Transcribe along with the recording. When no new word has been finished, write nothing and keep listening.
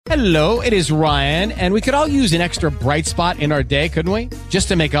Hello, it is Ryan, and we could all use an extra bright spot in our day, couldn't we? Just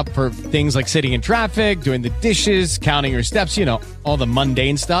to make up for things like sitting in traffic, doing the dishes, counting your steps, you know, all the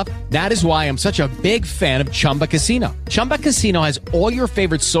mundane stuff. That is why I'm such a big fan of Chumba Casino. Chumba Casino has all your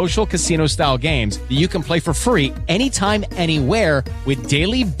favorite social casino-style games that you can play for free anytime, anywhere with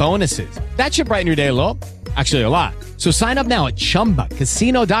daily bonuses. That should brighten your day a little. Actually, a lot. So sign up now at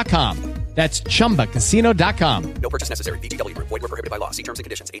ChumbaCasino.com. That's ChumbaCasino.com. No purchase necessary. VGW Group. Void where prohibited by law. See terms and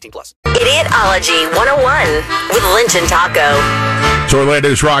conditions. 18+. Idiotology 101 with Lynch and Taco. So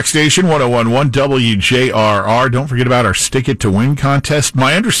Orlando's Rock Station, 101.1 WJRR. Don't forget about our Stick It to Win contest.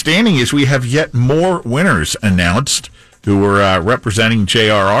 My understanding is we have yet more winners announced who were representing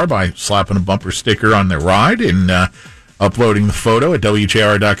JRR by slapping a bumper sticker on their ride and uploading the photo at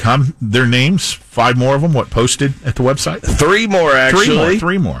WJRR.com. Their names, 5 more of them, posted at the website? 3 more, actually.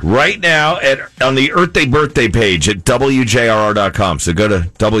 3 more. Right now on the Earth Day birthday page at WJRR.com. So go to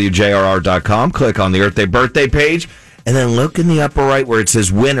WJRR.com, click on the Earth Day birthday page, and then look in the upper right where it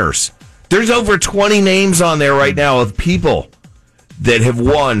says winners. There's over 20 names on there right now of people that have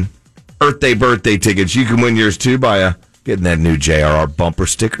won Earth Day birthday tickets. You can win yours too by getting that new JRR bumper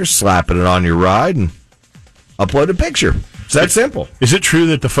sticker, slapping it on your ride, and upload a picture. It's that simple. Is it true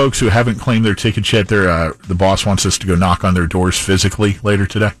that the folks who haven't claimed their tickets yet, the boss wants us to go knock on their doors physically later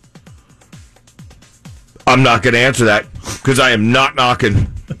today? I'm not going to answer that because I am not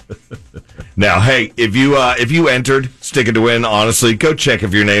knocking. Now, hey, if you entered Stick It to Win, honestly, go check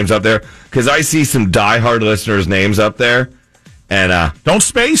if your name's up there because I see some diehard listeners' names up there. And don't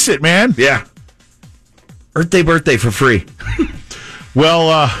space it, man. Yeah. Earth Day birthday for free.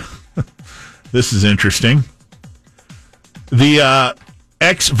 Well, this is interesting. The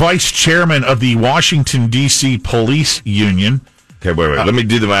ex-vice chairman of the Washington, D.C. Police Union. Okay, wait. Let me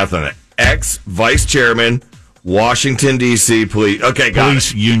do the math on it. Ex-vice chairman, Washington, D.C. Police. Okay, got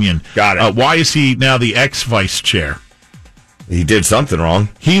Police it. Union. Got it. Why is he now the ex-vice chair? He did something wrong.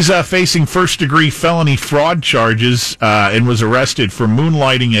 He's facing first-degree felony fraud charges and was arrested for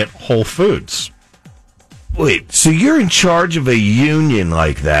moonlighting at Whole Foods. Wait, so you're in charge of a union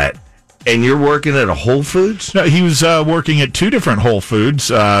like that? And you're working at a Whole Foods? No, he was working at 2 different Whole Foods,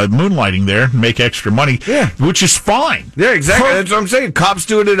 moonlighting there, make extra money, which is fine. Yeah, exactly. That's what I'm saying. Cops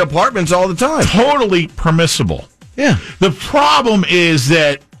do it in apartments all the time. Totally permissible. Yeah. The problem is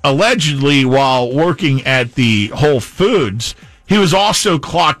that allegedly while working at the Whole Foods, he was also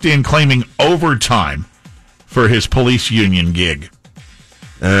clocked in claiming overtime for his police union gig,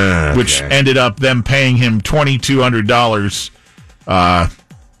 which ended up them paying him $2,200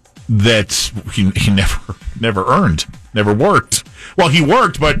 that he never earned, never worked. Well, he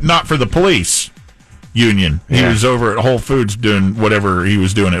worked, but not for the police union. He was over at Whole Foods doing whatever he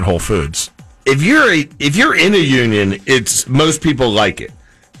was doing at Whole Foods. If you're in a union, it's most people like it.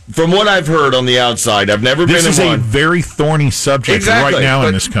 From what I've heard on the outside, I've never been in one. This is a very thorny subject right now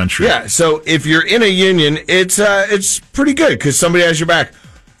in this country. Yeah, so if you're in a union, it's pretty good because somebody has your back.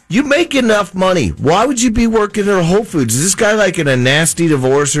 You make enough money. Why would you be working at Whole Foods? Is this guy like in a nasty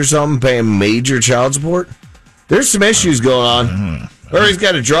divorce or something, paying major child support? There's some issues going on. Or he's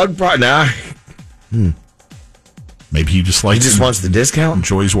got a drug problem. Nah. Maybe he just wants the discount.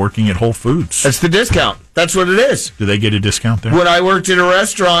 Enjoys working at Whole Foods. That's the discount. That's what it is. Do they get a discount there? When I worked at a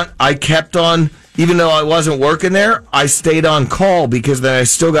restaurant, I kept on, even though I wasn't working there, I stayed on call because then I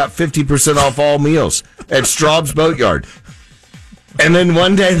still got 50% off all meals at Straub's Boatyard. And then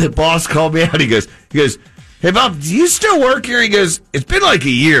one day the boss called me out. He goes, "Hey, Bob, do you still work here?" He goes, "It's been like a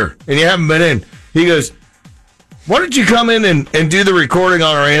year and you haven't been in." He goes, "Why don't you come in and do the recording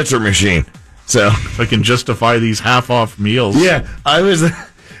on our answer machine?" So if I can justify these half-off meals. Yeah,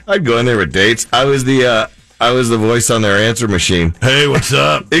 I'd go in there with dates. I was the voice on their answer machine. Hey, what's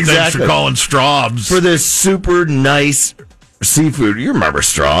up? Exactly. Thanks for calling Straub's. For this super nice seafood. You remember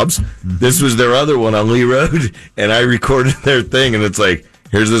Straub's. Mm-hmm. This was their other one on Lee Road, and I recorded their thing, and it's like,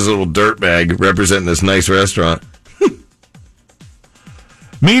 here's this little dirtbag representing this nice restaurant.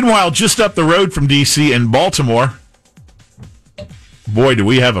 Meanwhile, just up the road from D.C. in Baltimore, boy, do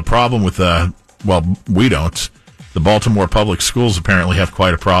we have a problem with, well, we don't. The Baltimore public schools apparently have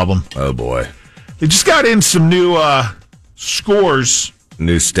quite a problem. Oh, boy. They just got in some new scores.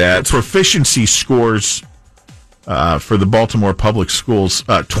 New stats. Proficiency scores for the Baltimore public schools.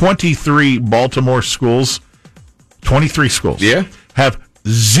 23 Baltimore schools, 23 schools, have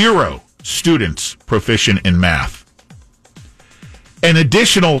 0 students proficient in math. An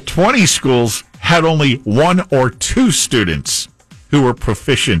additional 20 schools had only 1 or 2 students who were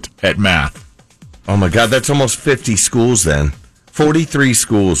proficient at math. Oh, my God. That's almost 50 schools then. 43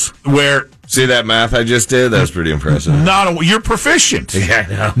 schools. Where See that math I just did? That's pretty impressive. You're proficient.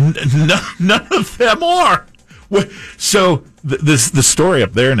 Yeah, I know. None of them are. So the story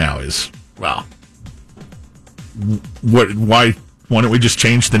up there now is, well, why don't we just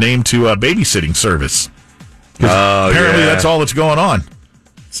change the name to a babysitting service? Apparently that's all that's going on.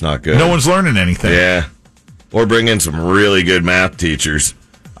 It's not good. No one's learning anything. Yeah. Or bring in some really good math teachers.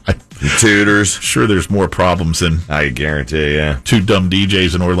 Tutors. Sure, there's more problems than I guarantee, yeah. 2 dumb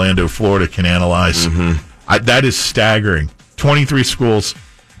DJs in Orlando, Florida can analyze. Mm-hmm. That is staggering. 23 schools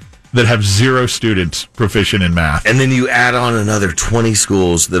that have 0 students proficient in math. And then you add on another 20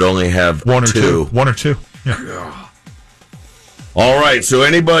 schools that only have 1 or 2. 1 or 2. Yeah. All right, so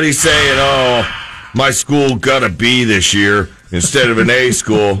anybody saying, my school got a B this year instead of an A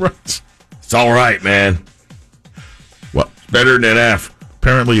school, Right. It's all right, man. Well, it's better than an F.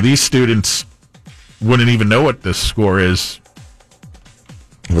 Apparently, these students wouldn't even know what this score is.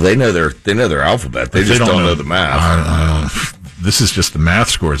 Well, they know their alphabet. They just don't know the math. This is just the math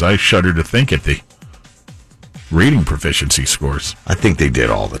scores. I shudder to think at the reading proficiency scores. I think they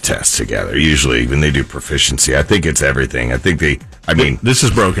did all the tests together. Usually, when they do proficiency, I think it's everything. I think this is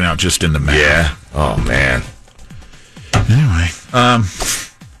broken out just in the math. Yeah. Oh man. Anyway,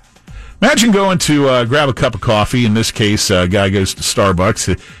 imagine going to grab a cup of coffee. In this case, a guy goes to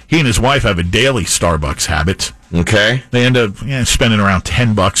Starbucks. He and his wife have a daily Starbucks habit. Okay. They end up spending around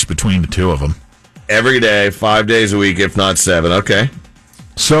 $10 between the two of them. Every day, 5 days a week, if not 7. Okay.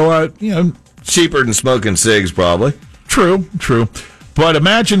 So, cheaper than smoking cigs, probably. True. But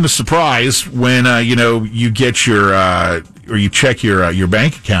imagine the surprise when, you get your, or you check your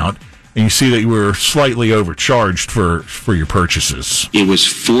bank account and you see that you were slightly overcharged for your purchases. It was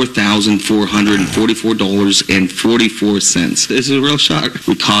 $4,444.44. This is a real shock.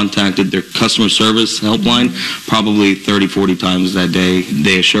 We contacted their customer service helpline probably 30, 40 times that day.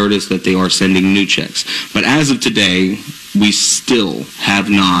 They assured us that they are sending new checks. But as of today, we still have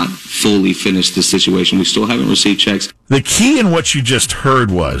not fully finished the situation. We still haven't received checks. The key in what you just heard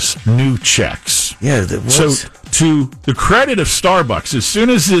was new checks. Yeah, that was. So, to the credit of Starbucks, as soon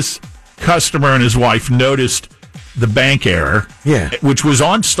as this customer and his wife noticed the bank error, which was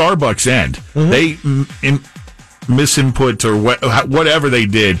on Starbucks' end, they misinput or whatever they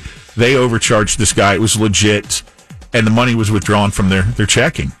did, they overcharged this guy. It was legit, and the money was withdrawn from their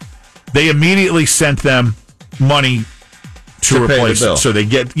checking. They immediately sent them money to replace it, so they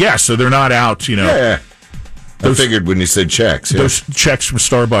so they're not out. I figured when you said checks, those checks from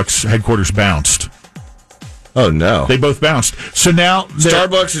Starbucks headquarters bounced. Oh no! They both bounced. So now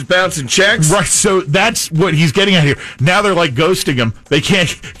Starbucks is bouncing checks, right? So that's what he's getting at here. Now they're like ghosting him. They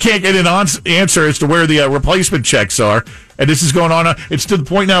can't get an answer as to where the replacement checks are, and this is going on. It's to the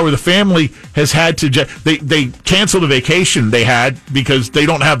point now where the family has had to they canceled a vacation they had because they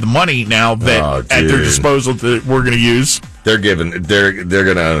don't have the money now that at their disposal that we're going to use. They're going to own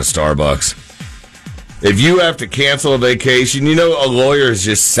a Starbucks. If you have to cancel a vacation, a lawyer is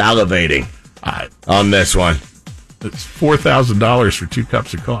just salivating on this one. It's $4,000 for 2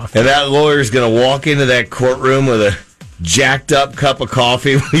 cups of coffee. And that lawyer's going to walk into that courtroom with a jacked up cup of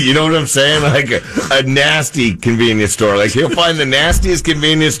coffee. You know what I'm saying? Like a nasty convenience store. Like he'll find the nastiest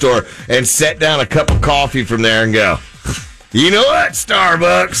convenience store and set down a cup of coffee from there and go, you know what,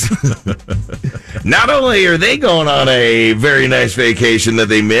 Starbucks? Not only are they going on a very nice vacation that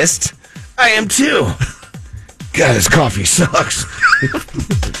they missed, I am too. God, this coffee sucks.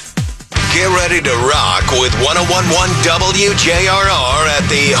 Get ready to rock with 101.1 WJRR at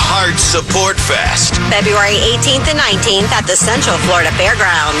the Heart Support Fest. February 18th and 19th at the Central Florida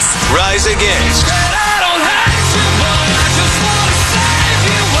Fairgrounds. Rise Against. I don't hate you, but I just want to save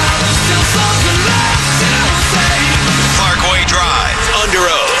you while there's still something left to say. Parkway Drive, Under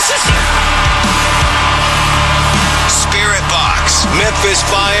Oath. Spirit Box, Memphis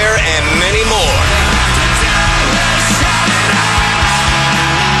Fire, and many more.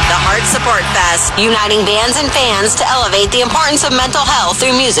 Heart Support Fest, uniting bands and fans to elevate the importance of mental health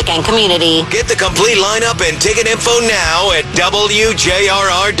through music and community. Get the complete lineup and ticket info now at WJRR.com.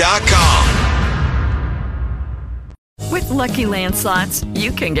 With Lucky Land Slots,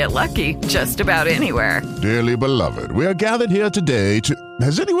 you can get lucky just about anywhere. Dearly beloved, we are gathered here today to...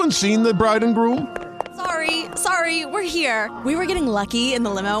 Has anyone seen the bride and groom? Sorry, we're here. We were getting lucky in the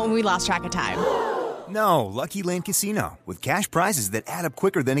limo and we lost track of time. No, Lucky Land Casino, with cash prizes that add up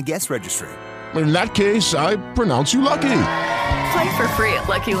quicker than a guest registry. In that case, I pronounce you lucky. Play for free at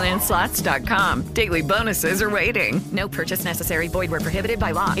LuckyLandSlots.com. Daily bonuses are waiting. No purchase necessary. Void where prohibited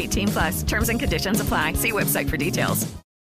by law. 18+. Terms and conditions apply. See website for details.